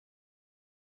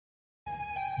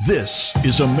This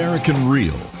is American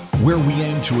Real, where we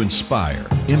aim to inspire,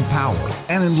 empower,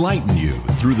 and enlighten you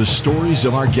through the stories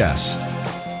of our guests.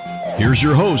 Here's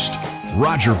your host,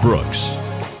 Roger Brooks.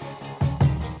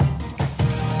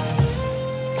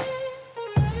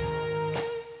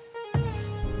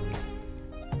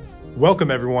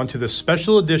 Welcome, everyone, to this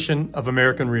special edition of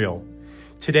American Real.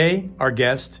 Today, our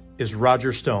guest is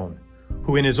Roger Stone,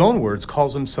 who in his own words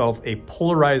calls himself a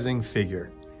polarizing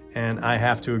figure, and I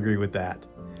have to agree with that.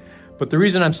 But the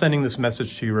reason I'm sending this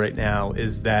message to you right now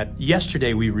is that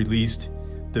yesterday we released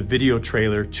the video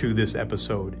trailer to this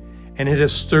episode, and it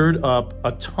has stirred up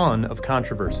a ton of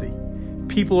controversy.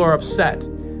 People are upset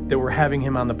that we're having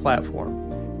him on the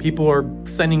platform. People are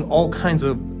sending all kinds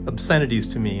of obscenities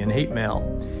to me and hate mail.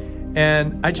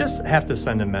 And I just have to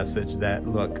send a message that,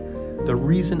 look, the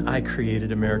reason I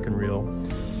created American Real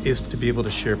is to be able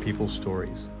to share people's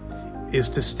stories, is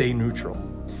to stay neutral,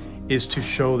 is to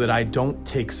show that I don't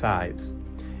take sides.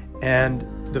 And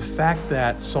the fact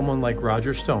that someone like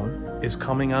Roger Stone is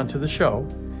coming onto the show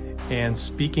and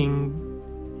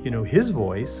speaking, his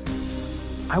voice,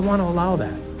 I want to allow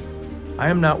that. I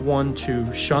am not one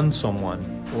to shun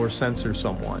someone or censor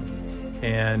someone,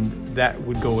 and that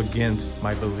would go against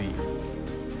my belief.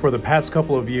 For the past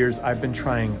couple of years, I've been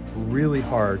trying really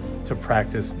hard to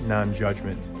practice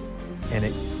non-judgment, and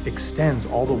it extends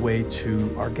all the way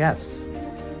to our guests.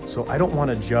 So I don't want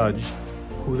to judge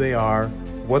who they are,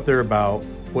 what they're about,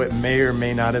 what may or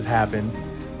may not have happened,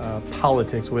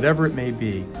 politics, whatever it may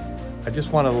be. I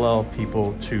just want to allow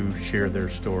people to share their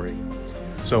story.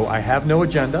 So I have no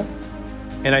agenda,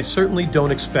 and I certainly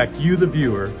don't expect you, the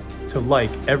viewer, to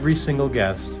like every single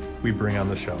guest we bring on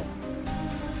the show.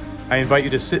 I invite you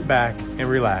to sit back and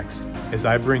relax as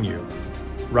I bring you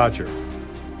Roger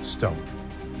Stone.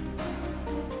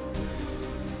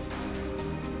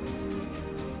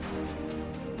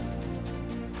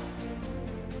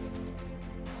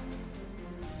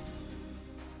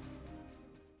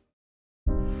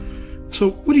 So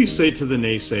what do you say to the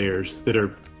naysayers that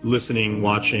are listening,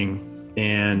 watching,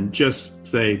 and just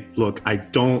say, look, I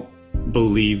don't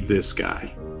believe this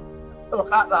guy?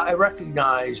 Look, I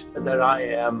recognize that I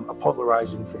am a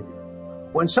polarizing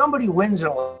figure. When somebody wins an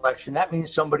election, that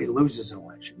means somebody loses an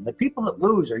election. The people that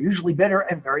lose are usually bitter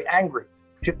and very angry,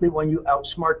 particularly when you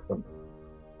outsmart them.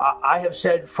 I have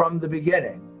said from the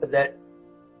beginning that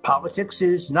politics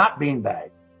is not beanbag.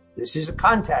 This is a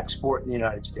contact sport in the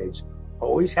United States.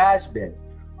 Always has been.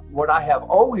 What I have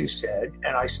always said,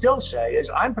 and I still say, is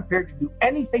I'm prepared to do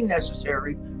anything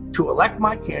necessary to elect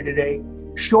my candidate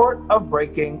short of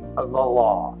breaking the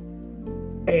law.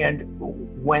 And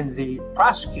when the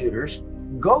prosecutors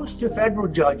goes to federal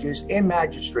judges and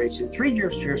magistrates in 3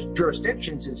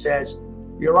 jurisdictions and says,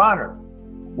 Your Honor,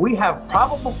 we have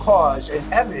probable cause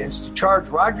and evidence to charge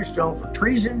Roger Stone for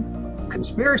treason,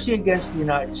 conspiracy against the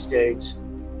United States,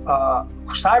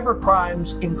 cyber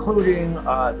crimes, including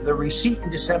the receipt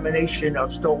and dissemination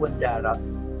of stolen data,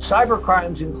 cyber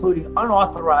crimes including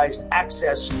unauthorized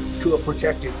access to a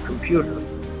protected computer,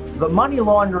 the money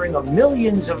laundering of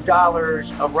millions of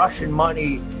dollars of Russian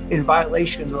money in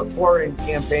violation of the foreign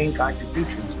campaign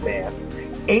contributions ban,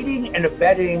 aiding and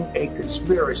abetting a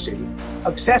conspiracy,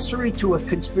 accessory to a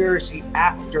conspiracy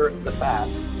after the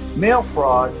fact, mail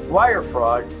fraud, wire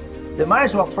fraud. They might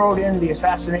as well throw it in the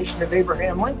assassination of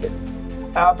Abraham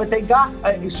Lincoln. But they got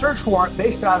a search warrant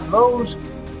based on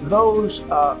those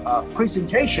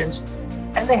presentations,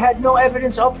 and they had no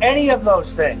evidence of any of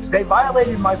those things. They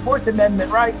violated my Fourth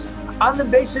Amendment rights on the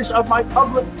basis of my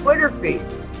public Twitter feed.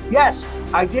 Yes,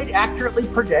 I did accurately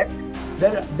predict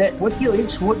that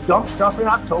WikiLeaks would dump stuff in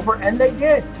October, and they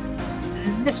did.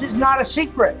 This is not a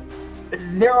secret.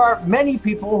 There are many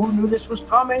people who knew this was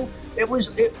coming.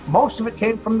 Most of it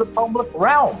came from the public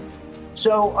realm.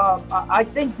 So I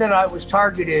think that I was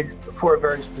targeted for a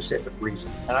very specific reason.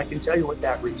 And I can tell you what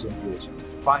that reason is.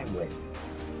 Finally,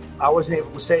 I wasn't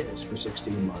able to say this for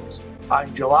 16 months.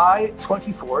 On July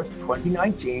 24th,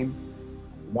 2019,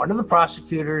 one of the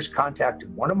prosecutors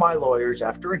contacted one of my lawyers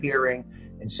after a hearing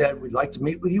and said, we'd like to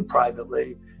meet with you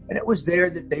privately. And it was there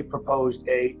that they proposed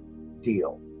a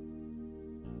deal.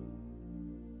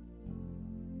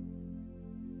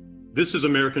 This is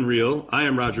American Real. I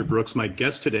am Roger Brooks. My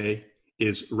guest today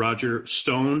is Roger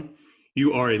Stone.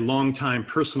 You are a longtime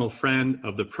personal friend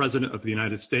of the President of the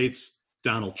United States,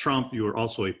 Donald Trump. You are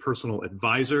also a personal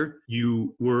advisor.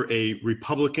 You were a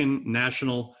Republican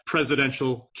national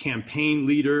presidential campaign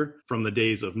leader from the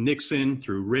days of Nixon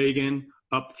through Reagan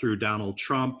up through Donald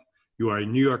Trump. You are a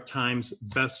New York Times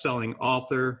best-selling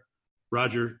author.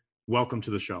 Roger, welcome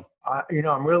to the show.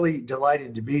 I'm really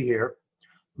delighted to be here.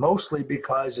 Mostly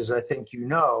because, as I think you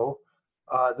know,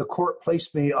 The court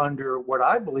placed me under what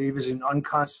I believe is an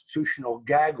unconstitutional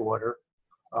gag order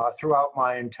throughout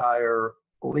my entire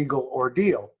legal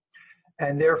ordeal.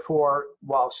 And therefore,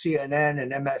 while CNN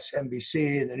and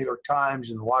MSNBC and the New York Times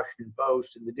and the Washington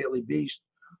Post and the Daily Beast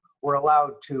were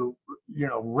allowed to,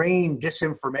 rain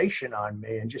disinformation on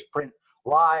me and just print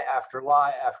lie after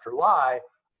lie after lie,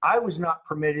 I was not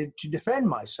permitted to defend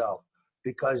myself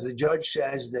because the judge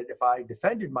says that if I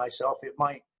defended myself, it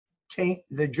might taint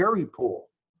the jury pool.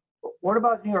 What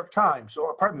about the New York Times?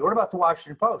 What about the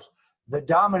Washington Post, the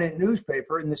dominant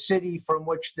newspaper in the city from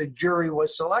which the jury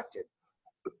was selected?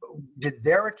 Did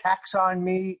their attacks on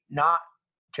me not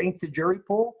taint the jury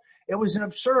pool? It was an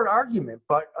absurd argument,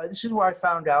 but this is where I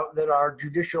found out that our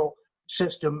judicial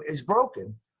system is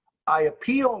broken. I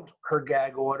appealed her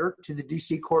gag order to the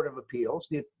D.C. Court of Appeals,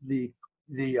 the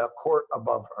court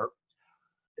above her.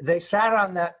 They sat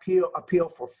on that appeal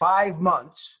for 5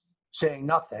 months, saying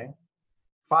nothing.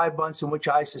 5 months in which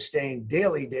I sustained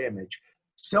daily damage.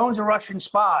 Stone's a Russian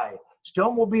spy.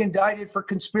 Stone will be indicted for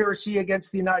conspiracy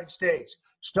against the United States.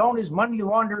 Stone has money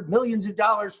laundered millions of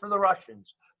dollars for the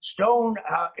Russians. Stone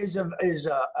is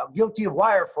guilty of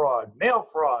wire fraud, mail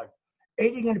fraud,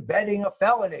 aiding and abetting a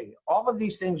felony. All of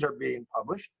these things are being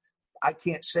published. I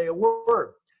can't say a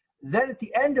word. Then at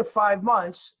the end of 5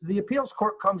 months, the appeals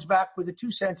court comes back with a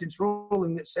 2-sentence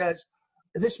ruling that says,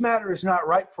 this matter is not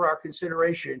ripe for our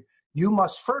consideration. You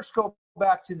must first go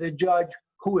back to the judge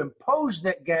who imposed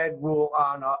that gag rule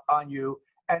on you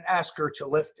and ask her to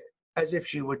lift it, as if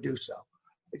she would do so.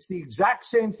 It's the exact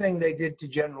same thing they did to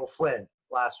General Flynn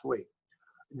last week.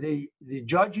 The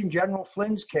judge in General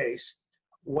Flynn's case,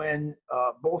 when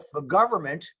both the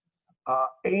government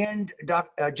and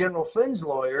General Flynn's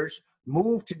lawyers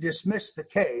moved to dismiss the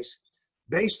case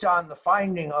based on the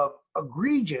finding of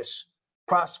egregious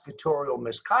prosecutorial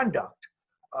misconduct,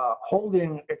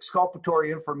 holding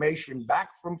exculpatory information back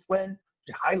from Flynn,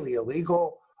 highly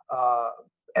illegal,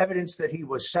 evidence that he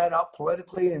was set up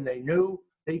politically and they knew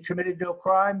that he committed no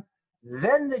crime.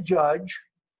 Then the judge,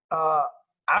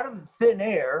 out of thin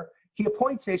air, he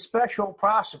appoints a special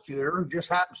prosecutor who just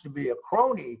happens to be a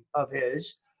crony of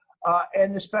his,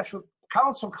 and the special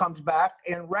counsel comes back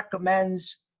and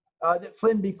recommends that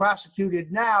Flynn be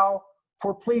prosecuted now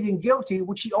for pleading guilty,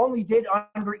 which he only did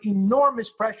under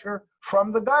enormous pressure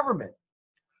from the government.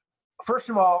 First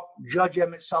of all, Judge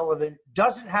Emmett Sullivan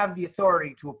doesn't have the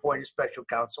authority to appoint a special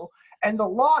counsel, and the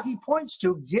law he points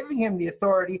to giving him the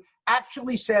authority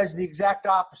actually says the exact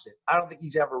opposite. I don't think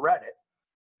he's ever read it.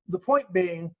 The point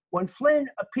being, when Flynn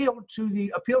appealed to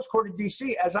the appeals court of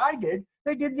D.C., as I did,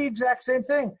 they did the exact same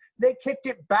thing. They kicked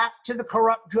it back to the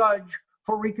corrupt judge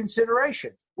for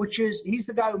reconsideration, which is, he's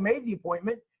the guy who made the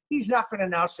appointment. He's not going to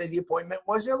now say the appointment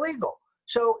was illegal.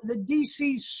 So the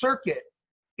D.C. circuit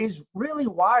is really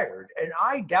wired, and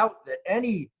I doubt that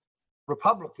any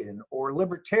Republican or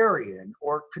libertarian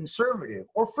or conservative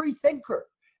or free thinker,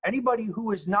 anybody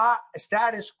who is not a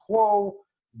status quo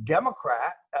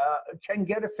Democrat, can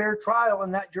get a fair trial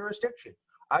in that jurisdiction.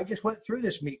 I just went through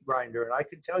this meat grinder, and I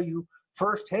can tell you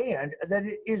firsthand that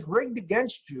it is rigged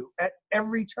against you at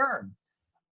every turn.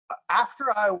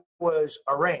 After I was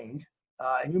arraigned,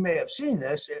 and you may have seen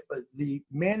this, the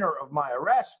manner of my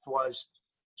arrest was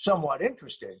somewhat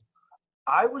interesting.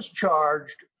 I was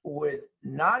charged with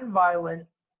nonviolent,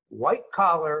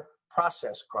 white-collar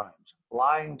process crimes,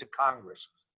 lying to Congress.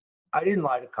 I didn't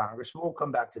lie to Congress, but we'll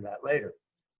come back to that later.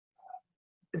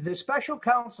 The special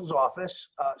counsel's office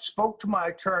spoke to my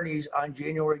attorneys on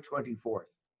January 24th.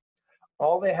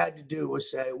 All they had to do was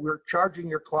say, we're charging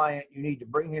your client, you need to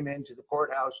bring him into the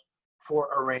courthouse for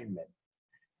arraignment.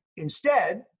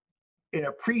 Instead, in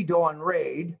a pre-dawn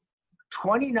raid,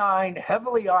 29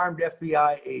 heavily armed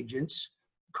FBI agents,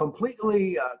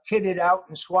 completely kitted out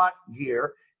in SWAT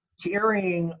gear,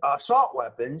 carrying assault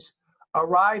weapons,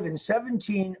 arrive in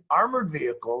 17 armored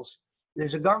vehicles.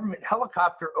 There's a government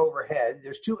helicopter overhead.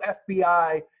 There's 2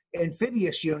 FBI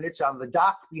amphibious units on the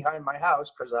dock behind my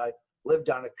house because I lived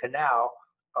on a canal.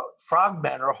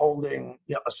 Frogmen are holding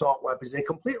assault weapons. They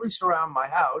completely surround my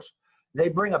house. They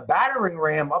bring a battering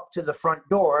ram up to the front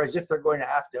door as if they're going to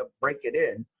have to break it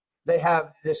in. They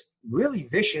have this really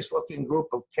vicious-looking group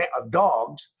of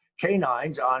dogs,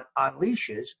 canines on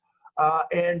leashes,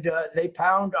 and they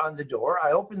pound on the door.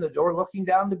 I open the door looking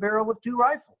down the barrel of 2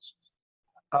 rifles.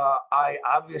 I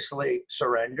obviously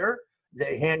surrender.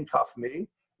 They handcuff me.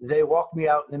 They walk me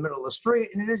out in the middle of the street,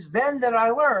 and it is then that I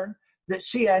learn that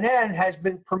CNN has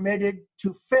been permitted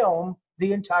to film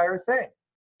the entire thing.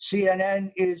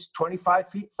 CNN is 25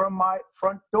 feet from my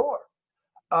front door.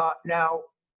 Now,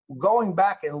 going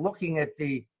back and looking at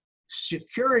the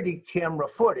security camera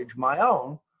footage, my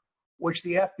own, which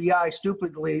the FBI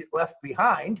stupidly left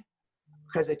behind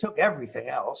because they took everything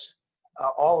else,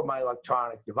 all of my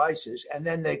electronic devices, and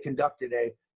then they conducted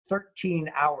a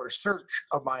 13-hour search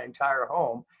of my entire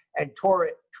home and tore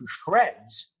it to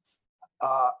shreds.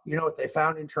 You know what they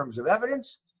found in terms of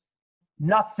evidence?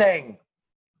 Nothing.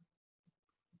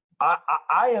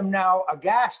 I am now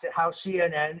aghast at how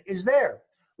CNN is there.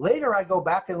 Later, I go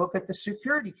back and look at the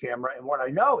security camera, and what I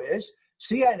know is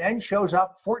CNN shows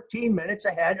up 14 minutes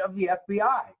ahead of the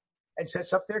FBI and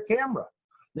sets up their camera.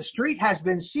 The street has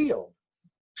been sealed.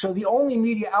 So the only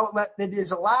media outlet that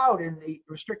is allowed in the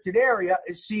restricted area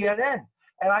is CNN.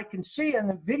 And I can see in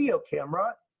the video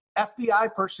camera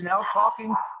FBI personnel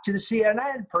talking to the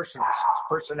CNN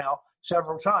personnel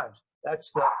several times.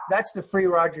 That's the Free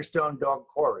Roger Stone dog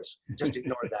chorus. Just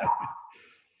ignore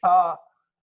that.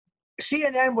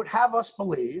 CNN would have us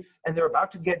believe, and they're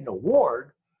about to get an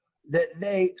award, that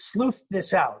they sleuthed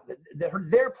this out. That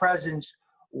their presence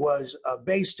was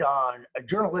based on a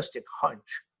journalistic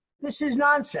hunch. This is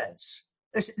nonsense.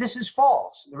 This is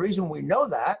false. The reason we know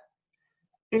that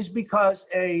is because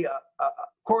a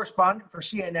correspondent for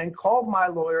CNN called my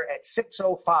lawyer at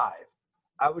 6:05.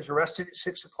 I was arrested at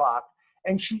 6 o'clock,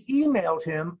 and she emailed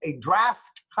him a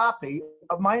draft copy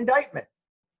of my indictment.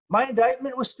 My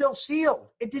indictment was still sealed.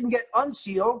 It didn't get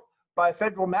unsealed by a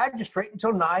federal magistrate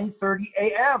until 9:30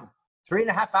 a.m.,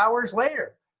 3.5 hours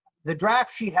later. The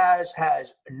draft she has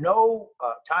no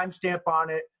timestamp on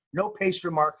it, no paster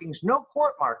markings, no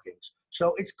court markings.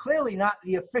 So it's clearly not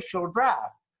the official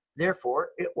draft. Therefore,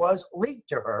 it was leaked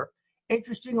to her.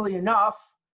 Interestingly enough,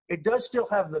 it does still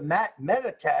have the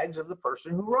meta tags of the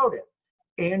person who wrote it,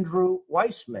 Andrew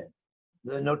Weissman,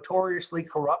 the notoriously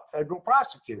corrupt federal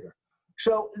prosecutor.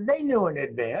 So they knew in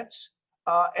advance,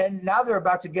 and now they're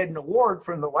about to get an award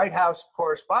from the White House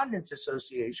Correspondents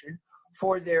Association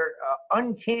for their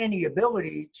uncanny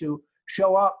ability to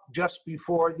show up just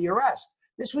before the arrest.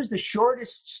 This was the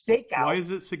shortest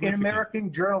stakeout in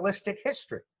American journalistic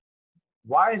history.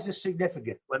 Why is this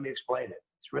significant? Let me explain it.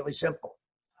 It's really simple.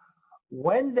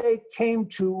 When they came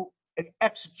to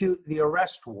execute the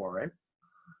arrest warrant,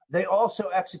 they also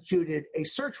executed a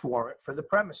search warrant for the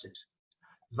premises.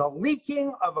 The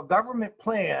leaking of a government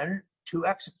plan to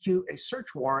execute a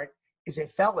search warrant is a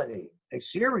felony, a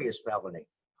serious felony.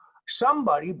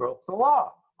 Somebody broke the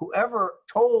law. Whoever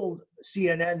told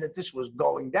CNN that this was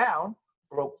going down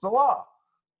broke the law.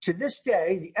 To this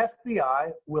day, the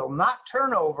FBI will not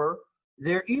turn over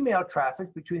their email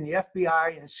traffic between the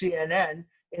FBI and CNN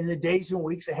in the days and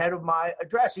weeks ahead of my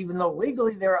address, even though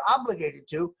legally they're obligated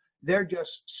to. They're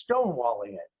just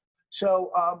stonewalling it.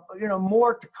 So,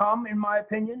 more to come, in my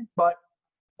opinion. But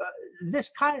this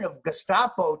kind of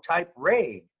Gestapo-type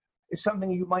raid is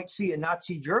something you might see in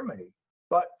Nazi Germany.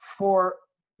 But for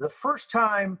the first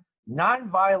time,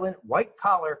 nonviolent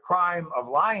white-collar crime of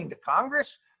lying to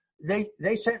Congress,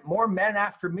 they sent more men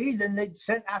after me than they'd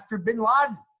sent after bin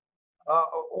Laden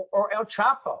or El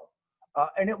Chapo.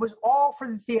 And it was all for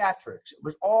the theatrics. It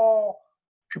was all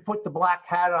to put the black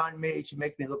hat on me to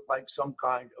make me look like some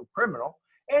kind of criminal.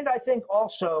 And I think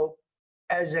also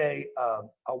as a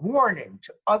warning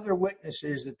to other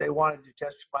witnesses that they wanted to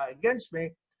testify against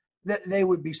me, that they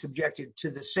would be subjected to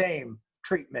the same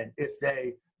treatment if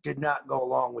they did not go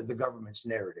along with the government's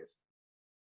narrative.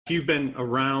 You've been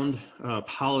around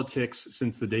politics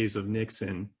since the days of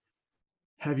Nixon.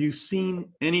 Have you seen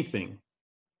anything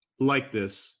like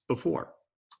this before?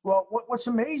 Well, what's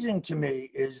amazing to me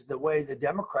is the way the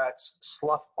Democrats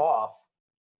slough off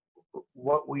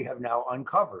what we have now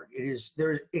uncovered. It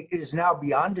is now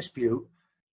beyond dispute,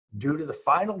 due to the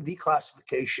final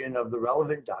declassification of the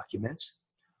relevant documents,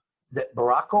 that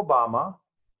Barack Obama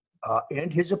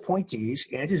and his appointees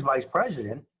and his vice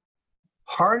president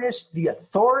harnessed the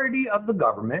authority of the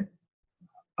government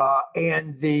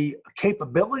and the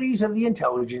capabilities of the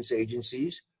intelligence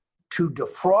agencies to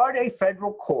defraud a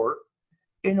federal court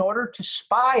in order to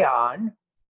spy on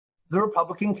the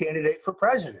Republican candidate for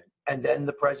president, and then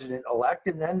the president-elect,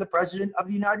 and then the president of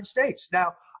the United States.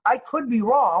 Now, I could be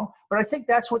wrong, but I think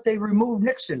that's what they removed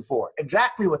Nixon for,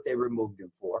 exactly what they removed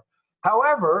him for.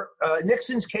 However,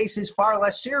 Nixon's case is far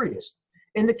less serious.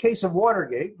 In the case of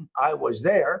Watergate, I was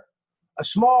there, a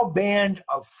small band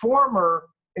of former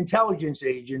intelligence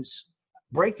agents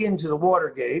break into the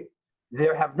Watergate. They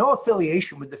have no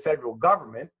affiliation with the federal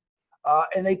government,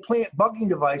 and they plant bugging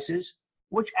devices,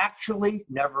 which actually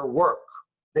never work.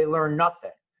 They learn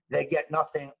nothing. They get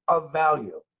nothing of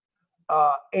value.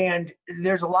 And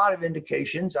there's a lot of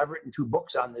indications, I've written 2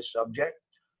 books on this subject,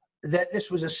 that this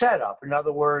was a setup. In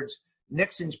other words,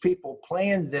 Nixon's people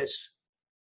planned this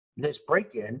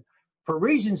break-in For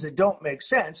reasons that don't make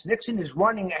sense, Nixon is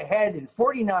running ahead in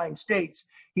 49 states.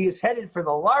 He is headed for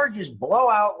the largest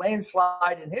blowout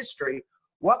landslide in history.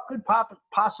 What could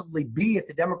possibly be at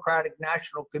the Democratic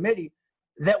National Committee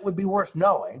that would be worth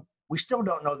knowing? We still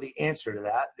don't know the answer to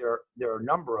that. There are a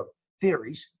number of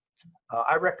theories.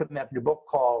 I recommend a book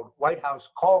called White House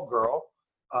Call Girl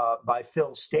by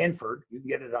Phil Stanford. You can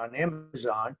get it on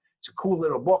Amazon. It's a cool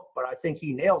little book, but I think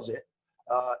he nails it.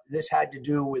 This had to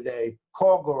do with a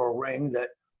call girl ring that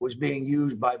was being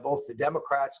used by both the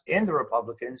Democrats and the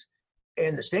Republicans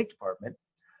and the State Department.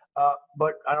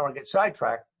 But I don't want to get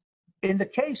sidetracked. In the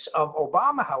case of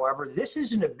Obama, however, this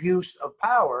is an abuse of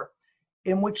power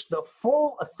in which the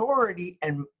full authority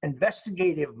and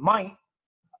investigative might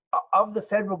of the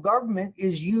federal government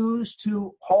is used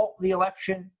to halt the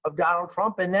election of Donald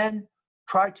Trump and then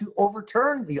try to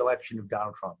overturn the election of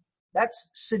Donald Trump. That's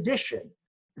sedition.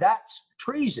 That's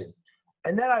treason.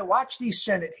 And then I watch these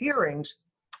Senate hearings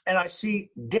and I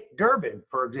see Dick Durbin,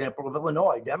 for example, of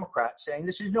Illinois, Democrat, saying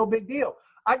this is no big deal.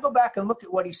 I go back and look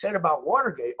at what he said about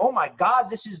Watergate. Oh my God,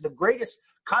 this is the greatest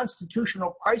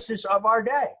constitutional crisis of our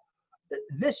day.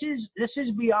 This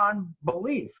is beyond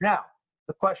belief. Now,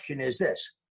 the question is this: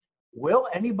 will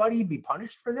anybody be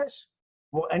punished for this?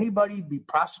 Will anybody be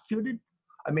prosecuted?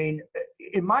 I mean,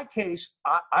 in my case,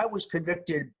 I was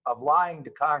convicted of lying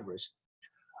to Congress,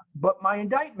 but my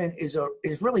indictment is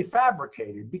really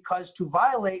fabricated because to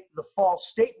violate the False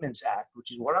Statements Act,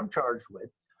 which is what I'm charged with,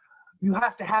 you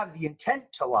have to have the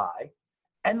intent to lie,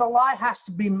 and the lie has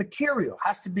to be material,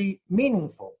 has to be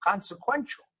meaningful,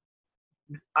 consequential.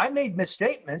 I made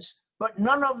misstatements, but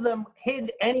none of them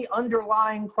hid any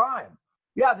underlying crime.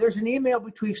 Yeah, there's an email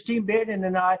between Steve Bannon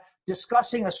and I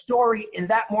discussing a story in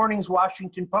that morning's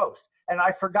Washington Post, and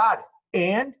I forgot it.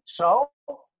 And so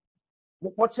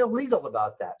what's illegal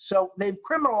about that? So they've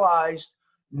criminalized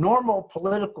normal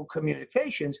political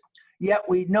communications, yet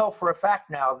we know for a fact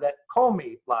now that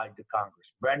Comey lied to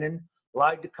Congress, Brennan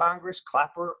lied to Congress,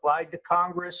 Clapper lied to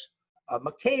Congress,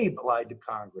 McCabe lied to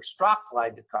Congress, Strzok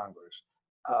lied to Congress,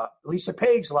 Lisa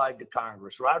Page lied to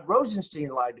Congress, Rod Rosenstein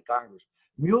lied to Congress,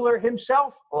 Mueller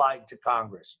himself lied to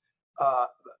Congress,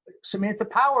 Samantha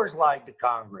Powers lied to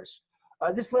Congress.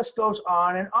 This list goes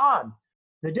on and on.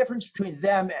 The difference between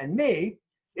them and me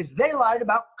is they lied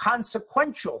about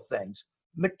consequential things,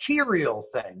 material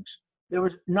things. There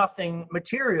was nothing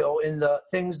material in the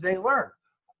things they learned.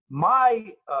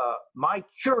 My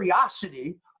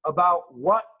curiosity about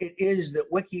what it is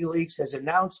that WikiLeaks has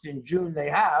announced in June they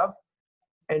have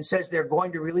and says they're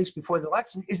going to release before the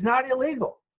election is not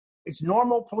illegal. It's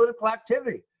normal political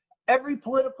activity. Every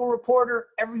political reporter,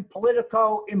 every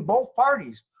politico in both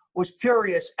parties was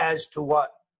curious as to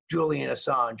what Julian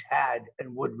Assange had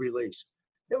and would release.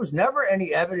 There was never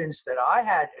any evidence that I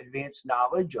had advanced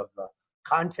knowledge of the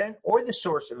content or the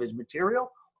source of his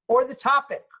material or the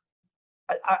topic.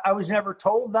 I was never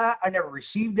told that. I never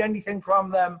received anything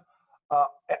from them.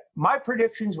 My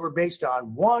predictions were based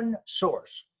on one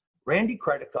source, Randy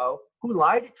Credico, who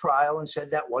lied at trial and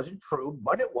said that wasn't true,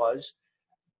 but it was.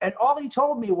 And all he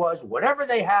told me was, whatever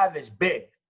they have is big.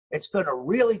 It's going to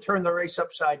really turn the race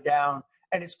upside down,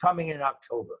 and it's coming in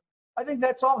October. I think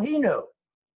that's all he knew.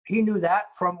 He knew that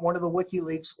from one of the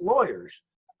WikiLeaks lawyers.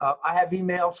 I have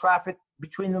email traffic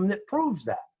between them that proves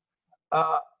that.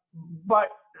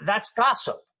 But that's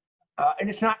gossip, and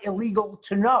it's not illegal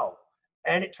to know.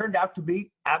 And it turned out to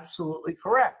be absolutely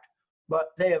correct. But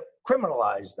they have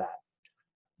criminalized that.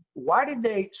 Why did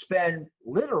they spend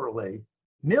literally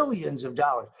millions of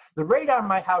dollars? The raid on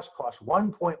my house cost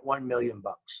 $1.1 million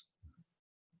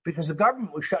because the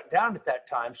government was shut down at that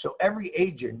time. So every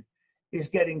agent is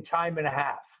getting time and a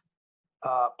half,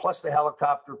 plus the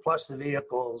helicopter, plus the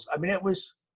vehicles. I mean, it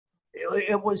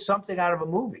was something out of a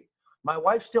movie. My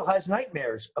wife still has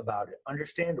nightmares about it,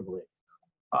 understandably.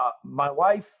 My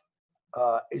wife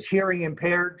is hearing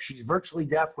impaired. She's virtually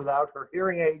deaf without her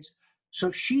hearing aids. So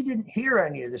she didn't hear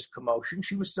any of this commotion.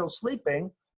 She was still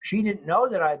sleeping. She didn't know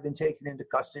that I'd been taken into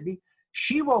custody.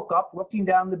 She woke up looking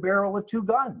down the barrel of two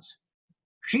guns.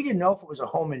 She didn't know if it was a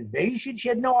home invasion. She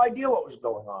had no idea what was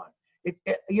going on.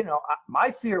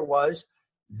 My fear was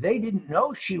they didn't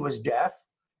know she was deaf.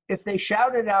 If they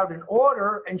shouted out an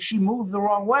order and she moved the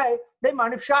wrong way, they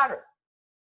might have shot her.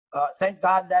 Thank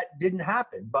God that didn't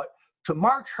happen. But to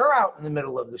march her out in the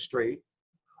middle of the street,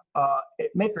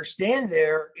 make her stand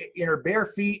there in her bare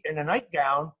feet in a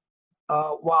nightgown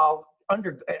while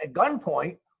under a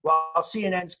gunpoint, while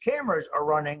CNN's cameras are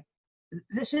running,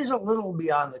 this is a little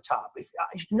beyond the top.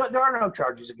 There are no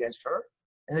charges against her.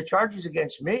 And the charges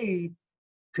against me,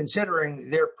 considering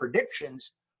their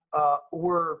predictions,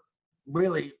 were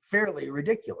really fairly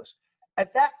ridiculous.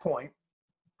 At that point,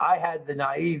 I had the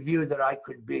naive view that I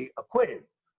could be acquitted.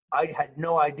 I had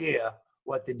no idea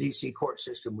what the DC court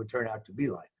system would turn out to be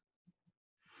like.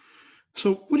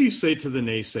 So what do you say to the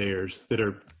naysayers that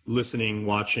are listening,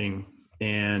 watching,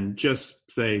 and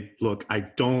just say, look, I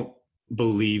don't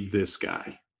believe this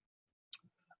guy?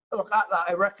 Look,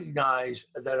 I recognize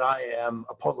that I am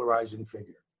a polarizing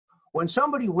figure. When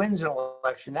somebody wins an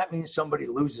election, that means somebody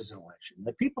loses an election.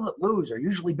 The people that lose are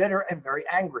usually bitter and very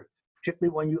angry,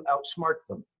 particularly when you outsmart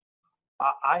them.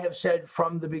 I have said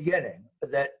from the beginning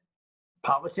that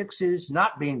politics is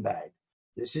not beanbag.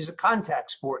 This is a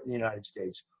contact sport in the United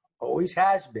States, always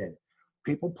has been.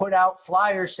 People put out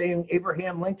flyers saying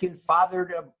Abraham Lincoln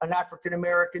fathered an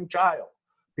African-American child.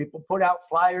 People put out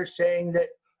flyers saying that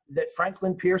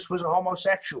Franklin Pierce was a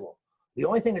homosexual. The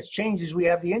only thing that's changed is we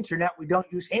have the internet. We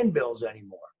don't use handbills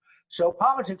anymore. So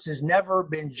politics has never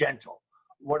been gentle.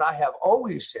 What I have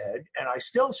always said, and I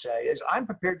still say, is I'm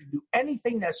prepared to do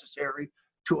anything necessary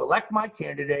to elect my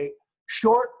candidate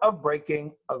short of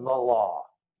breaking the law.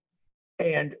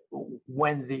 And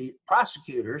when the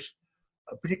prosecutors,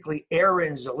 particularly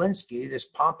Aaron Zelinsky, this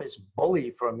pompous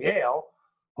bully from Yale,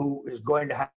 who is going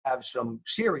to have some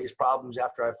serious problems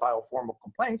after I file formal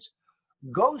complaints,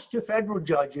 goes to federal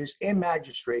judges and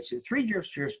magistrates in 3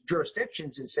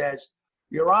 jurisdictions and says,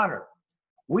 Your Honor,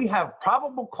 we have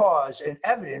probable cause and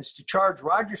evidence to charge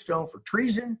Roger Stone for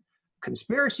treason,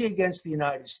 conspiracy against the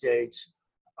United States,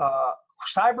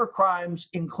 cyber crimes,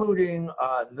 including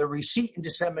the receipt and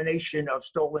dissemination of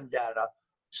stolen data,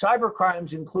 cyber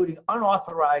crimes, including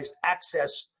unauthorized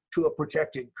access to a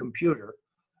protected computer,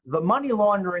 the money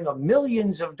laundering of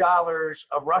millions of dollars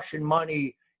of Russian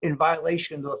money in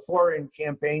violation of the foreign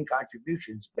campaign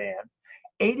contributions ban,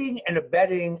 aiding and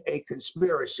abetting a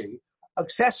conspiracy,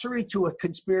 accessory to a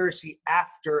conspiracy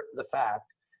after the fact,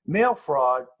 mail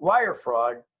fraud, wire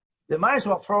fraud. They might as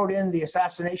well throw it in the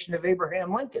assassination of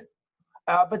Abraham Lincoln.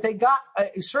 But they got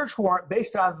a search warrant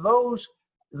based on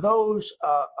those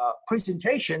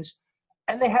presentations,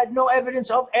 and they had no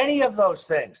evidence of any of those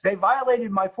things. They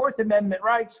violated my Fourth Amendment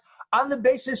rights on the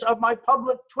basis of my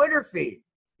public Twitter feed.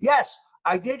 Yes,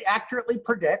 I did accurately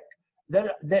predict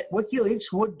that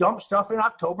WikiLeaks would dump stuff in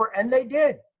October, and they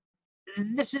did.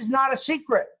 This is not a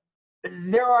secret.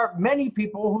 There are many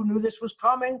people who knew this was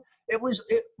coming.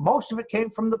 Most of it came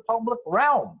from the public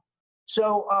realm.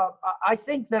 So I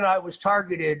think that I was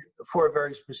targeted for a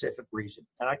very specific reason,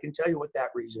 and I can tell you what that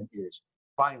reason is.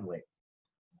 Finally,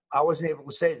 I wasn't able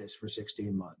to say this for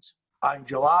 16 months. On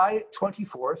July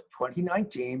 24th,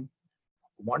 2019,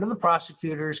 one of the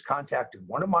prosecutors contacted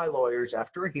one of my lawyers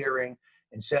after a hearing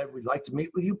and said, we'd like to meet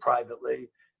with you privately.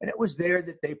 And it was there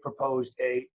that they proposed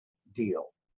a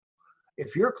deal.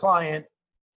 If your client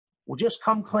will just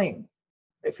come clean,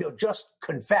 if he'll just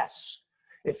confess,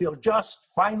 if he'll just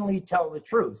finally tell the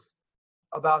truth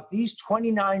about these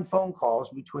 29 phone calls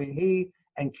between he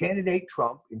and candidate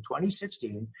Trump in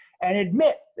 2016 and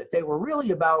admit that they were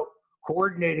really about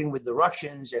coordinating with the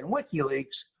Russians and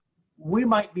WikiLeaks, we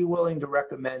might be willing to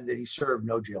recommend that he serve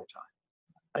no jail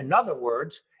time. In other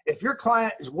words, if your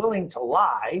client is willing to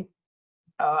lie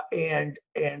and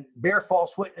bear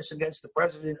false witness against the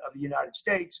President of the United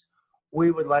States,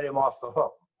 we would let him off the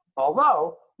hook.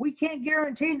 Although we can't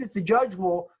guarantee that the judge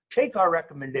will take our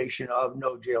recommendation of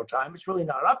no jail time. It's really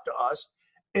not up to us.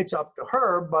 It's up to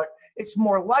her, but it's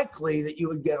more likely that you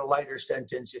would get a lighter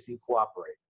sentence if you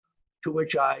cooperate. To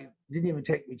which I didn't even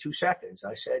take me 2 seconds.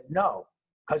 I said no,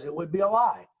 because it would be a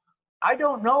lie. I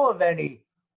don't know of any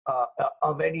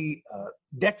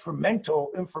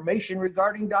detrimental information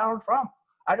regarding Donald Trump.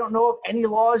 I don't know of any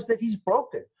laws that he's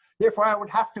broken. Therefore, I would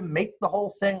have to make the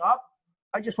whole thing up.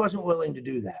 I just wasn't willing to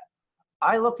do that.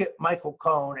 I look at Michael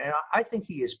Cohen, and I think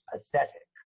he is pathetic.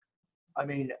 I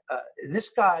mean, this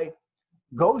guy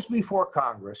goes before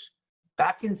Congress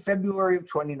back in February of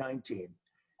 2019,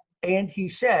 and he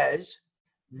says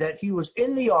that he was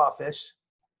in the office,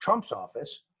 Trump's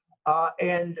office,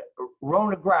 and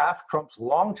Rona Graff, Trump's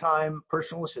longtime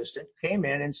personal assistant, came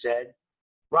in and said,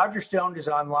 Roger Stone is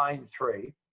on line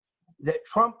 3, that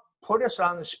Trump put us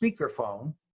on the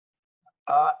speakerphone,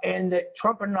 and that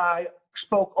Trump and I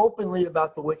spoke openly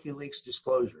about the WikiLeaks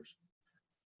disclosures.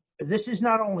 This is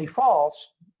not only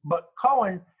false, but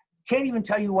Cohen can't even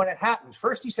tell you when it happened.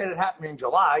 First, he said it happened in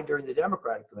July during the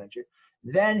Democratic convention.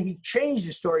 Then he changed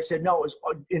the story, said, no, it was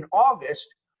in August.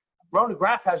 Rona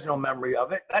Graff has no memory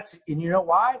of it. And you know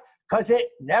why? Because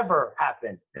it never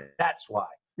happened. That's why.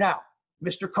 Now,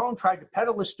 Mr. Cohen tried to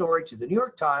peddle the story to the New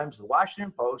York Times, the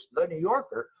Washington Post, the New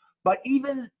Yorker, but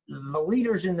even the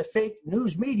leaders in the fake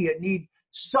news media need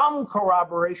some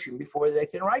corroboration before they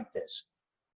can write this.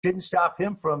 didn't stop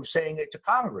him from saying it to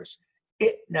Congress.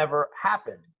 It never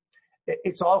happened.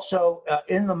 It's also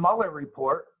in the Mueller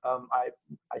report. I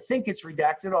think it's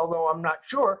redacted, although I'm not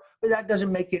sure, but that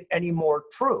doesn't make it any more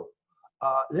true.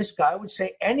 This guy would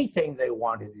say anything they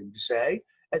wanted him to say.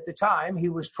 At the time, he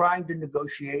was trying to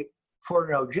negotiate for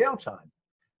no jail time.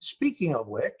 Speaking of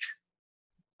which,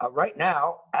 right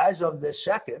now, as of this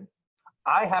second,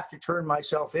 I have to turn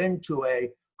myself into a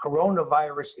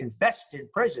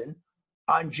coronavirus-infested prison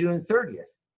on June 30th.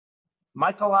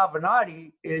 Michael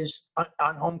Avenatti is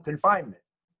on home confinement.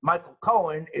 Michael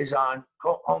Cohen is on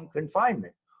home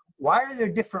confinement. Why are there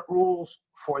different rules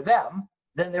for them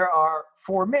than there are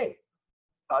for me?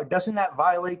 Doesn't that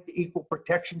violate the equal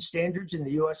protection standards in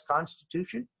the U.S.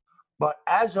 Constitution? But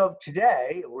as of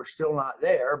today, we're still not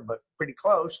there, but pretty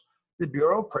close, the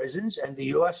Bureau of Prisons and the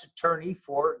U.S. Attorney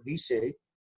for D.C.,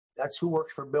 that's who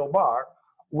works for Bill Barr,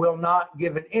 will not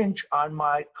give an inch on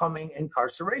my coming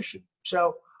incarceration.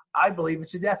 So I believe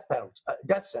it's a death penalty,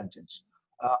 death sentence.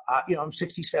 I'm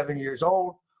 67 years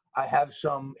old. I have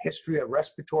some history of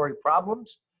respiratory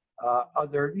problems,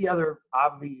 the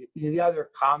other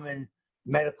common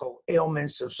medical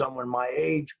ailments of someone my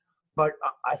age, but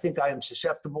I think I am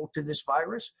susceptible to this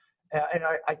virus, and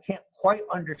I can't quite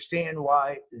understand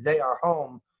why they are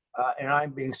home and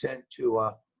I'm being sent to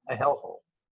a hellhole.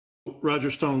 Roger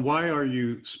Stone, why are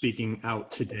you speaking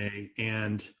out today?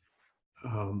 And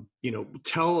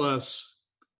tell us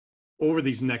over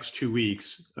these next 2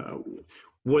 weeks,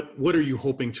 what are you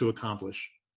hoping to accomplish?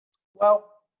 Well,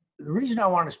 the reason I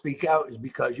want to speak out is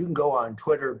because you can go on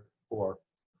Twitter,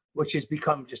 which has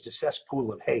become just a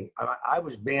cesspool of hate. I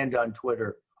was banned on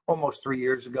Twitter almost 3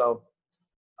 years ago.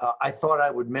 I thought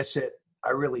I would miss it. I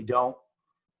really don't.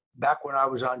 Back when I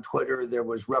was on Twitter, there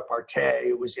was repartee.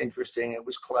 It was interesting. It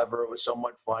was clever. It was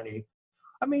somewhat funny.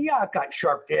 I mean, yeah, it got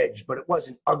sharp-edged, but it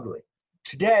wasn't ugly.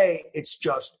 Today, it's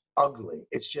just ugly.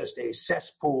 It's just a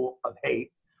cesspool of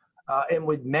hate. And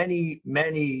with many,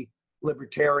 many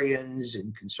libertarians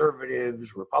and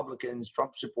conservatives, Republicans,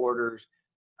 Trump supporters,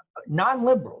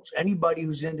 non-liberals, anybody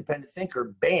who's an independent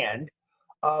thinker banned,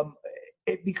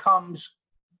 it becomes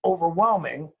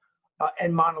overwhelming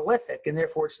and monolithic, and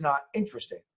therefore it's not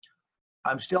interesting.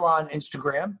 I'm still on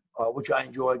Instagram, which I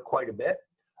enjoyed quite a bit,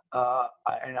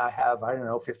 and I have,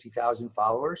 50,000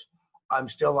 followers. I'm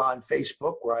still on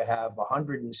Facebook, where I have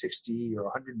 160 or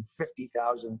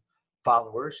 150,000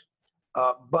 followers.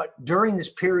 But during this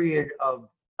period of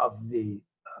the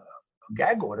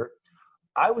gag order,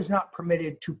 I was not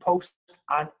permitted to post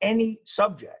on any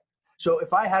subject. So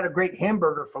if I had a great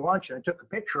hamburger for lunch and I took a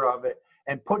picture of it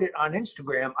and put it on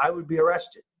Instagram, I would be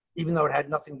arrested, even though it had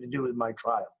nothing to do with my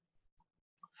trial.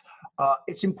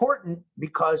 It's important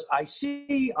because I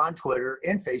see on Twitter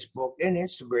and Facebook and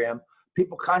Instagram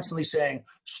people constantly saying,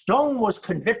 Stone was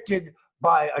convicted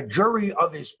by a jury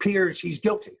of his peers. He's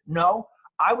guilty. No,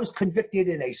 I was convicted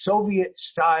in a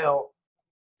Soviet-style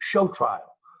show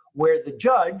trial where the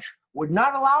judge would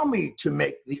not allow me to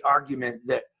make the argument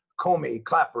that Comey,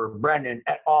 Clapper, Brennan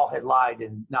et al. Had lied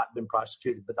and not been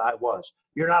prosecuted, but I was.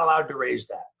 You're not allowed to raise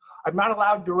that. I'm not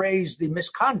allowed to raise the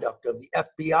misconduct of the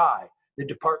FBI, the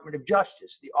Department of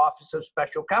Justice, the Office of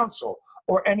Special Counsel,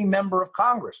 or any member of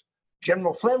Congress.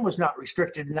 General Flynn was not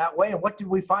restricted in that way. And what did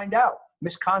we find out?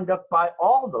 Misconduct by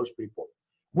all of those people.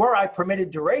 Were I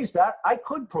permitted to raise that, I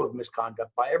could prove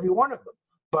misconduct by every one of them,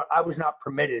 but I was not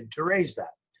permitted to raise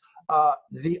that.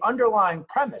 The underlying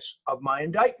premise of my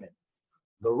indictment,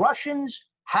 the Russians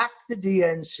hacked the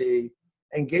DNC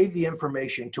and gave the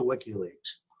information to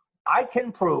WikiLeaks. I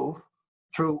can prove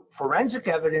through forensic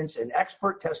evidence and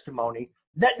expert testimony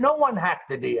that no one hacked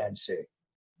the DNC.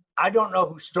 I don't know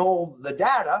who stole the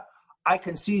data. I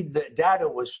concede the data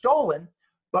was stolen,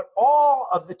 but all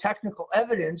of the technical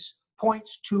evidence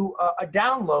points to a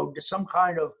download to some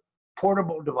kind of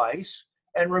portable device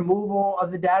and removal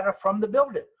of the data from the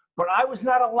building. But I was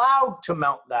not allowed to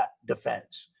mount that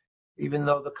defense, even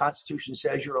though the Constitution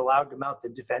says you're allowed to mount the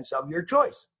defense of your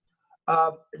choice.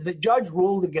 The judge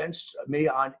ruled against me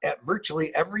on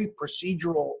virtually every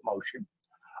procedural motion.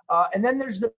 And then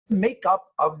there's the makeup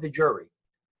of the jury.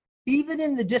 Even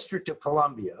in the District of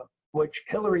Columbia, which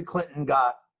Hillary Clinton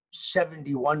got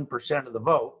 71% of the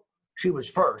vote, she was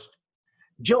first.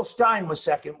 Jill Stein was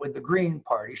second with the Green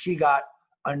Party. She got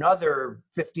another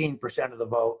 15% of the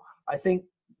vote. I think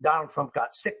Donald Trump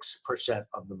got 6%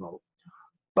 of the vote.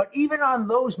 But even on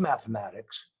those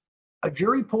mathematics, a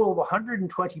jury pool of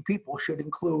 120 people should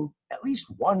include at least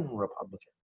one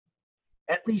Republican,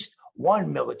 at least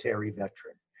one military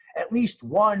veteran, at least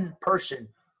one person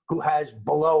who has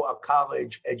below a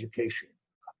college education,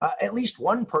 at least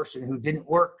one person who didn't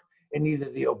work in either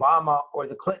the Obama or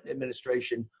the Clinton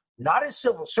administration, not as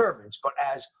civil servants, but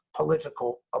as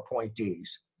political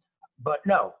appointees. But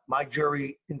no, my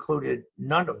jury included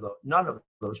none of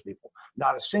those people.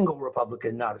 Not a single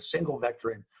Republican, not a single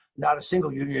veteran, not a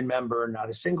single union member, not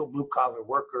a single blue-collar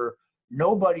worker,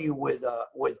 nobody with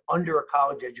under a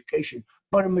college education,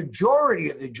 but a majority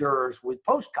of the jurors with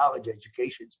post-college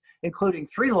educations, including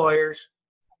 3 lawyers,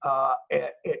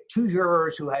 2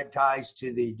 jurors who had ties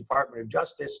to the Department of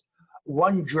Justice,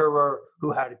 1 juror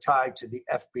who had a tie to the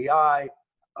FBI,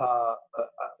 a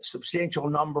substantial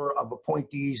number of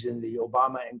appointees in the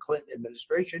Obama and Clinton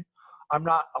administration. I'm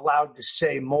not allowed to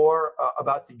say more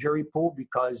about the jury pool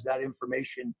because that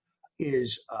information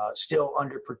is still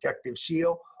under protective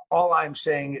seal. All I'm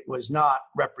saying, it was not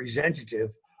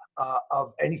representative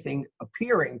of anything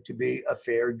appearing to be a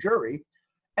fair jury.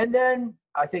 And then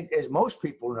I think, as most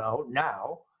people know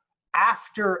now,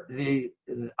 after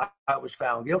I was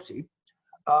found guilty,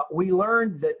 we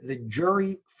learned that the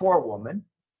jury forewoman,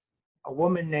 a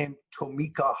woman named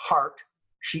Tomika Hart,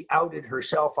 she outed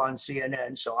herself on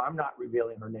CNN, so I'm not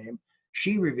revealing her name.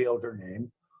 She revealed her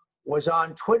name, was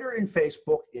on Twitter and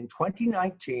Facebook in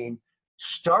 2019,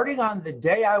 starting on the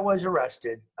day I was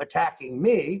arrested, attacking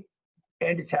me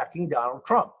and attacking Donald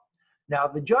Trump. Now,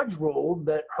 the judge ruled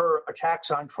that her attacks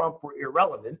on Trump were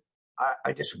irrelevant.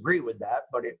 I disagree with that,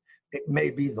 but it may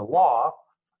be the law.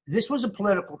 This was a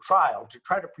political trial. To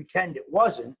try to pretend it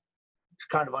wasn't, it's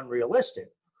kind of unrealistic.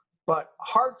 But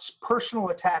Hart's personal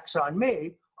attacks on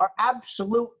me are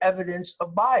absolute evidence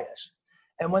of bias.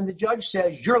 And when the judge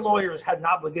says your lawyers had an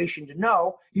obligation to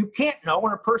know, you can't know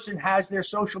when a person has their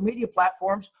social media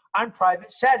platforms on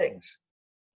private settings.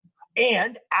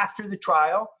 And after the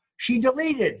trial, she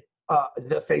deleted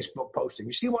the Facebook posting.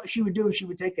 You see what she would do is she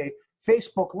would take a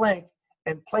Facebook link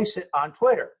and place it on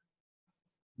Twitter.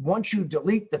 Once you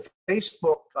delete the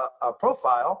Facebook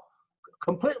profile,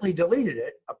 completely deleted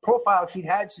it, a profile she'd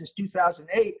had since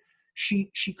 2008,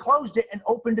 she closed it and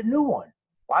opened a new one.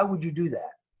 Why would you do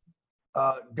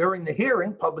that? During the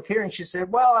hearing, public hearing, she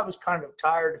said, well, I was kind of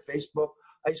tired of Facebook.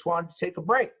 I just wanted to take a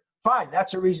break. Fine,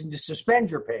 that's a reason to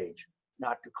suspend your page,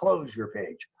 not to close your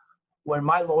page. When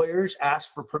my lawyers asked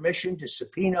for permission to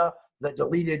subpoena the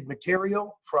deleted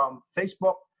material from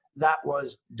Facebook, that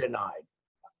was denied.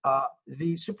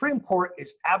 The Supreme Court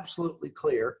is absolutely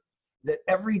clear that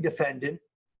every defendant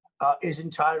is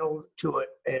entitled to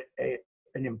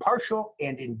an impartial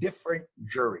and indifferent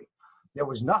jury. There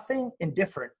was nothing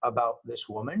indifferent about this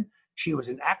woman. She was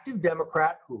an active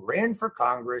Democrat who ran for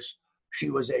Congress. She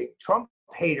was a Trump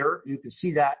hater. You can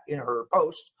see that in her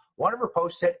post. One of her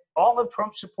posts said, all of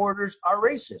Trump's supporters are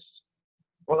racists.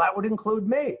 Well, that would include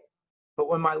me. But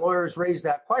when my lawyers raised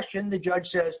that question, the judge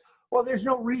says, well, there's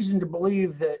no reason to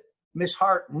believe that Ms.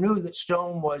 Hart knew that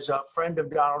Stone was a friend of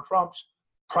Donald Trump's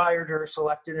prior to her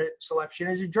selection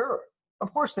as a juror.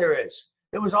 Of course there is.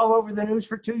 It was all over the news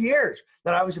for 2 years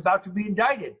that I was about to be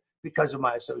indicted because of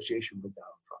my association with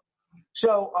Donald Trump.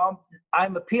 So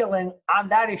I'm appealing on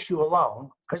that issue alone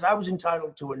because I was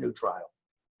entitled to a new trial.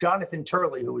 Jonathan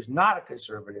Turley, who was not a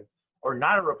conservative or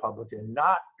not a Republican,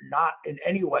 not in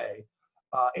any way,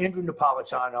 Andrew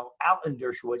Napolitano, Alan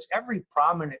Dershowitz, every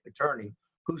prominent attorney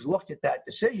who's looked at that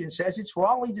decision says it's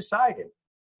wrongly decided.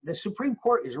 The Supreme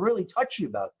Court is really touchy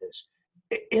about this.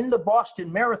 In the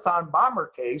Boston Marathon bomber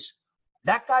case,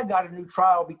 that guy got a new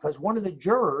trial because one of the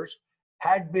jurors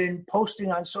had been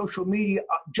posting on social media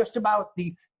just about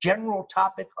the general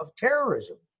topic of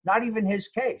terrorism, not even his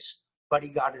case, but he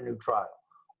got a new trial.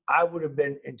 I would have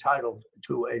been entitled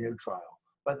to a new trial,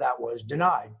 but that was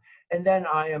denied. And then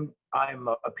I'm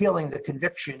appealing the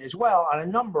conviction as well on a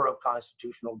number of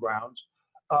constitutional grounds,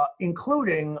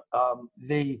 including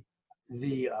the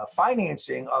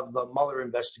financing of the Mueller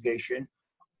investigation,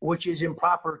 which is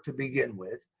improper to begin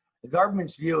with. The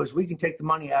government's view is we can take the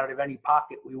money out of any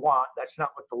pocket we want. That's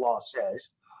not what the law says.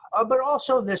 But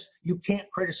also this, you can't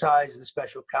criticize the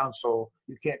special counsel.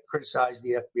 You can't criticize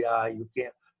the FBI.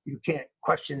 You can't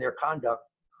question their conduct.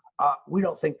 We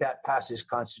don't think that passes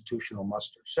constitutional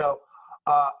muster. So,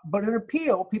 but an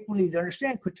appeal, people need to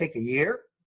understand, could take a year,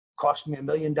 cost me $1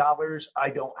 million I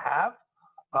don't have.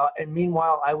 And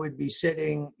meanwhile, I would be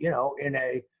sitting, in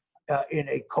a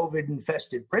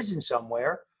COVID-infested prison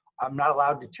somewhere. I'm not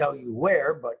allowed to tell you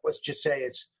where, but let's just say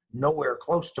it's nowhere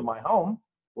close to my home,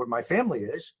 where my family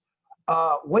is,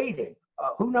 waiting.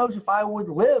 Who knows if I would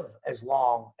live as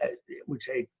long as it would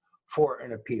take for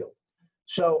an appeal.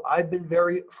 So I've been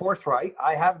very forthright.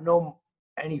 I have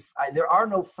there are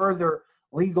no further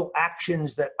legal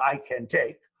actions that I can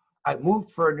take. I moved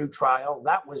for a new trial.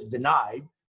 That was denied.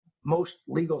 Most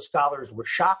legal scholars were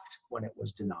shocked when it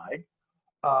was denied.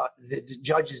 the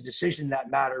judge's decision in that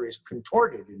matter is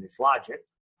contorted in its logic.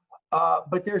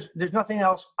 But there's nothing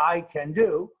else I can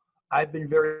do. I've been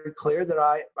very clear that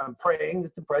I'm praying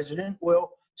that the president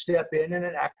will step in an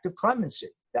act of clemency.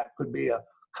 That could be a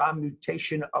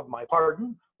commutation of my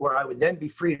pardon, where I would then be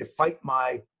free to fight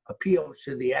my appeal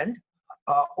to the end,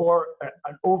 or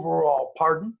an overall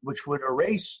pardon, which would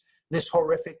erase this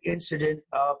horrific incident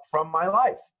from my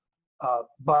life.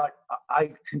 But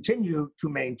I continue to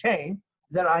maintain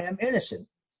that I am innocent.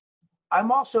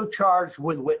 I'm also charged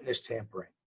with witness tampering.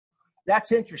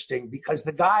 That's interesting because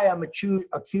the guy I'm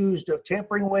accused of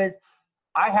tampering with,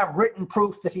 I have written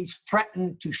proof that he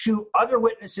threatened to shoot other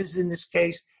witnesses in this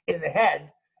case in the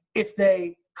head if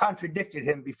they contradicted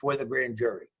him before the grand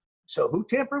jury. So who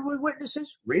tampered with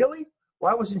witnesses? Really?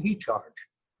 Why wasn't he charged?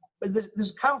 But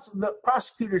the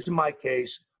prosecutors in my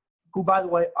case, who, by the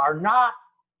way, are not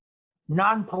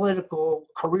non-political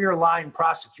career line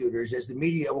prosecutors, as the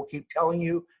media will keep telling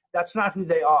you, that's not who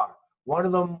they are. One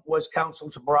of them was counsel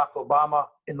to Barack Obama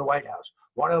in the White House.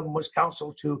 One of them was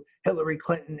counsel to Hillary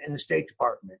Clinton in the State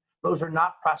Department. Those are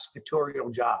not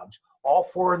prosecutorial jobs. All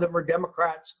four of them are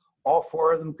Democrats. All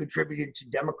four of them contributed to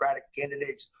Democratic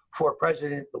candidates for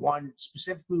president. The one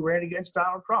specifically ran against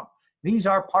Donald Trump. These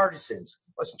are partisans.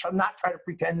 Let's not try to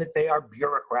pretend that they are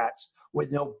bureaucrats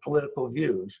with no political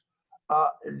views.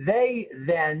 They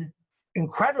then,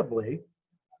 incredibly,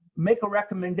 make a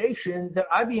recommendation that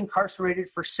I be incarcerated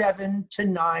for 7 to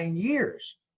 9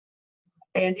 years.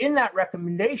 And in that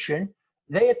recommendation,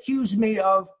 they accuse me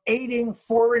of aiding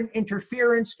foreign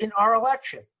interference in our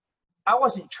election. I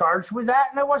wasn't charged with that,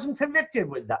 and I wasn't convicted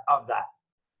of that.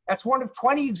 That's one of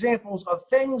 20 examples of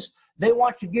things they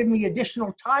want to give me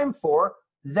additional time for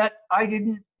that I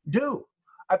didn't do.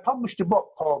 I published a book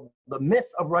called The Myth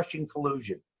of Russian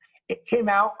Collusion. It came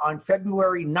out on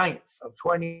February 9th of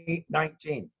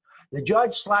 2019. The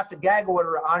judge slapped a gag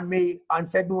order on me on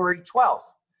February 12th.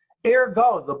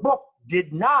 Ergo, the book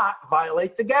did not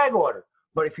violate the gag order.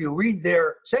 But if you read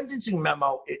their sentencing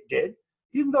memo, it did.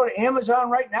 You can go to Amazon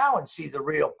right now and see the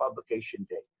real publication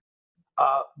date.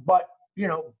 But,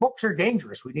 books are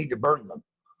dangerous. We need to burn them.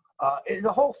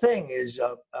 The whole thing is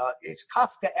it's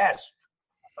Kafkaesque.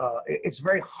 It's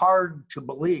very hard to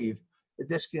believe that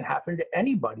this can happen to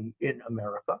anybody in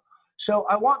America. So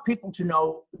I want people to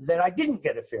know that I didn't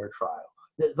get a fair trial.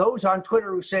 That those on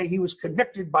Twitter who say he was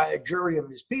convicted by a jury of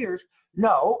his peers,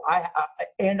 no,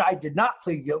 I did not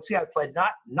plead guilty. I pled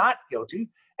not guilty,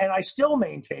 and I still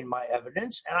maintain my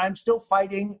evidence, and I'm still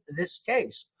fighting this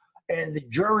case. And the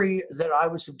jury that I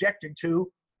was subjected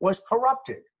to was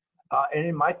corrupted, and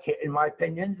in my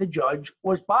opinion, the judge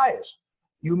was biased.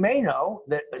 You may know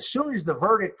that as soon as the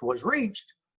verdict was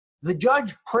reached, the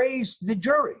judge praised the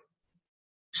jury.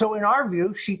 So in our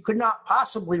view, she could not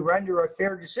possibly render a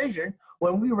fair decision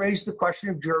when we raised the question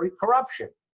of jury corruption.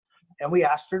 And we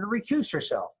asked her to recuse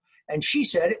herself. And she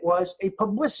said it was a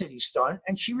publicity stunt,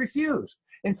 and she refused.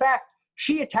 In fact,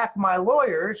 she attacked my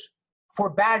lawyers for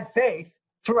bad faith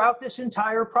throughout this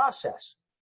entire process.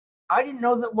 I didn't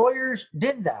know that lawyers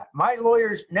did that. My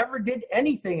lawyers never did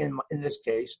anything in this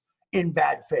case in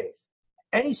bad faith.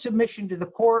 Any submission to the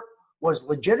court was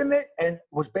legitimate and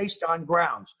was based on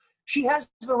grounds. She has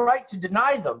the right to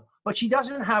deny them, but she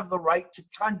doesn't have the right to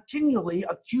continually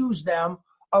accuse them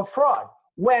of fraud,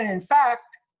 when in fact,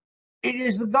 it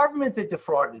is the government that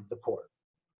defrauded the court.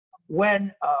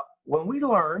 When we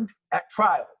learned at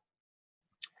trial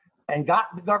and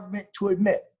got the government to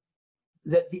admit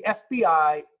that the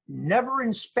FBI never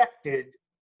inspected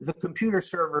the computer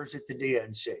servers at the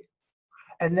DNC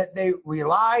and that they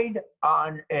relied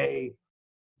on a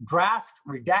draft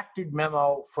redacted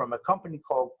memo from a company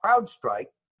called CrowdStrike,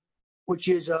 which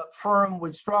is a firm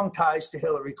with strong ties to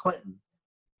Hillary Clinton.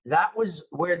 That was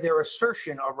where their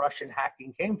assertion of Russian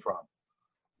hacking came from.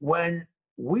 When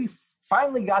we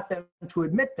finally got them to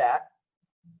admit that,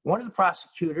 one of the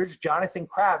prosecutors, Jonathan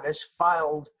Kravis,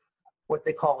 filed what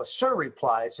they call a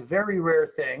surreply. It's a very rare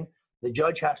thing. The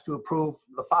judge has to approve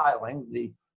the filing,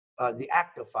 the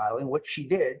act of filing, which she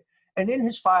did. And in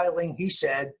his filing, he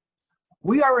said,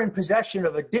 "We are in possession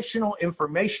of additional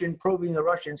information proving the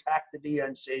Russians hacked the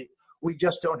DNC. We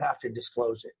just don't have to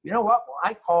disclose it." You know what? Well,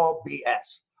 I call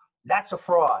BS. That's a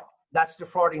fraud. That's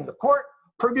defrauding the court.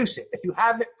 Produce it. If you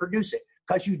have it, produce it,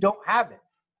 because you don't have it.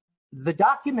 The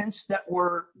documents that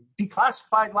were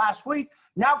declassified last week,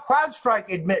 now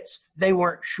CrowdStrike admits they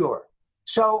weren't sure.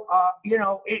 So,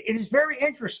 it is very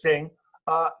interesting,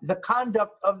 the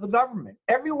conduct of the government.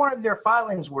 Every one of their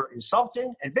filings were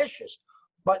insulting and vicious.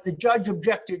 But the judge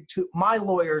objected to my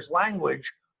lawyer's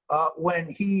language when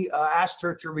he asked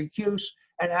her to recuse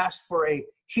and asked for a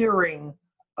hearing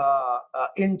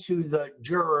into the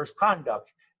juror's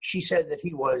conduct. She said that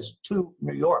he was too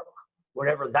New York,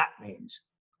 whatever that means.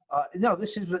 No,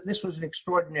 this was an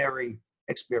extraordinary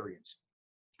experience.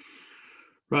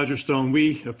 Roger Stone,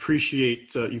 we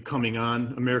appreciate you coming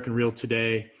on American Real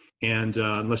today. And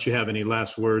unless you have any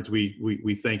last words,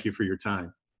 we thank you for your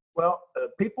time. Well,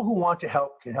 people who want to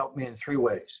help can help me in 3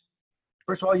 ways.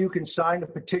 First of all, you can sign a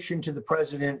petition to the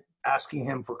president asking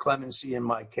him for clemency in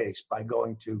my case by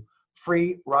going to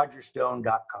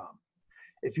freerogerstone.com.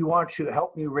 If you want to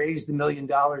help me raise the $1 million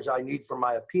I need for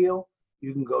my appeal,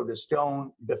 you can go to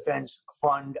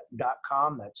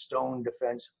stonedefensefund.com. That's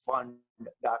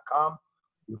stonedefensefund.com.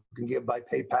 You can give by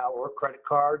PayPal or credit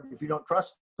card. If you don't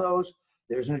trust those,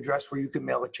 there's an address where you can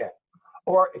mail a check.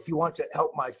 Or if you want to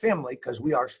help my family, because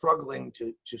we are struggling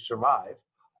to survive,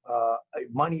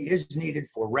 money is needed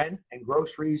for rent and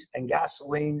groceries and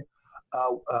gasoline,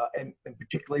 and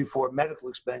particularly for medical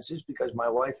expenses, because my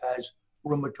wife has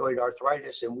rheumatoid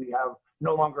arthritis and we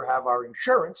no longer have our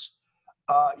insurance.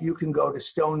 You can go to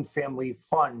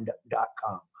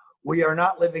stonefamilyfund.com. We are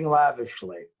not living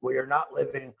lavishly. We are not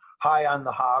living high on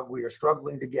the hog. We are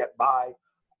struggling to get by.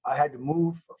 I had to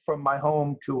move from my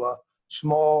home to a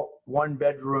small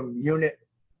 1-bedroom unit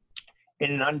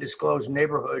in an undisclosed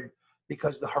neighborhood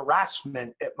because the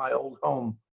harassment at my old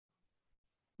home,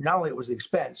 not only was the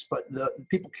expense, but the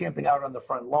people camping out on the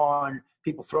front lawn,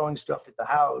 people throwing stuff at the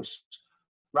house,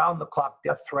 round-the-clock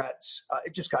death threats.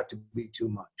 It just got to be too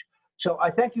much. So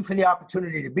I thank you for the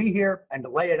opportunity to be here and to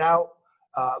lay it out.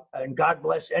 And God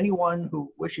bless anyone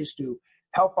who wishes to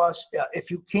help us. If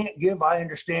you can't give, I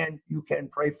understand. You can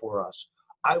pray for us.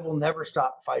 I will never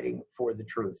stop fighting for the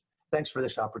truth. Thanks for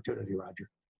this opportunity, Roger.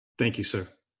 Thank you, sir.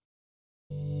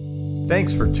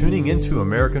 Thanks for tuning into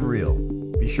American Real.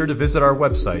 Be sure to visit our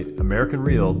website,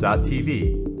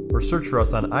 AmericanReal.tv, or search for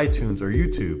us on iTunes or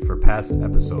YouTube for past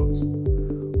episodes.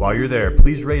 While you're there,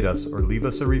 please rate us or leave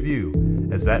us a review,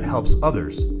 as that helps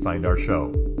others find our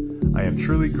show. I am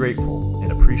truly grateful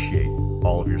and appreciate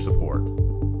all of your support.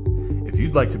 If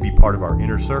you'd like to be part of our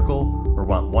inner circle or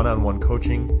want one-on-one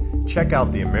coaching, check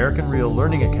out the American Real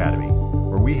Learning Academy,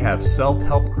 where we have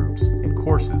self-help groups and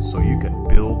courses so you can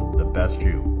build the best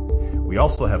you. We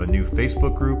also have a new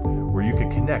Facebook group where you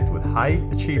can connect with high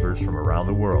achievers from around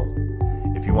the world.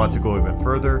 If you want to go even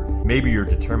further, maybe you're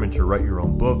determined to write your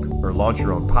own book or launch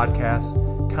your own podcast,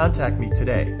 contact me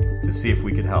today to see if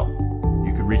we could help.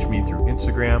 You can reach me through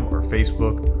Instagram or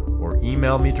Facebook, or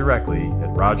email me directly at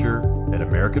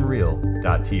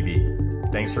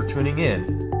roger@americanreal.tv. Thanks for tuning in,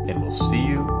 and we'll see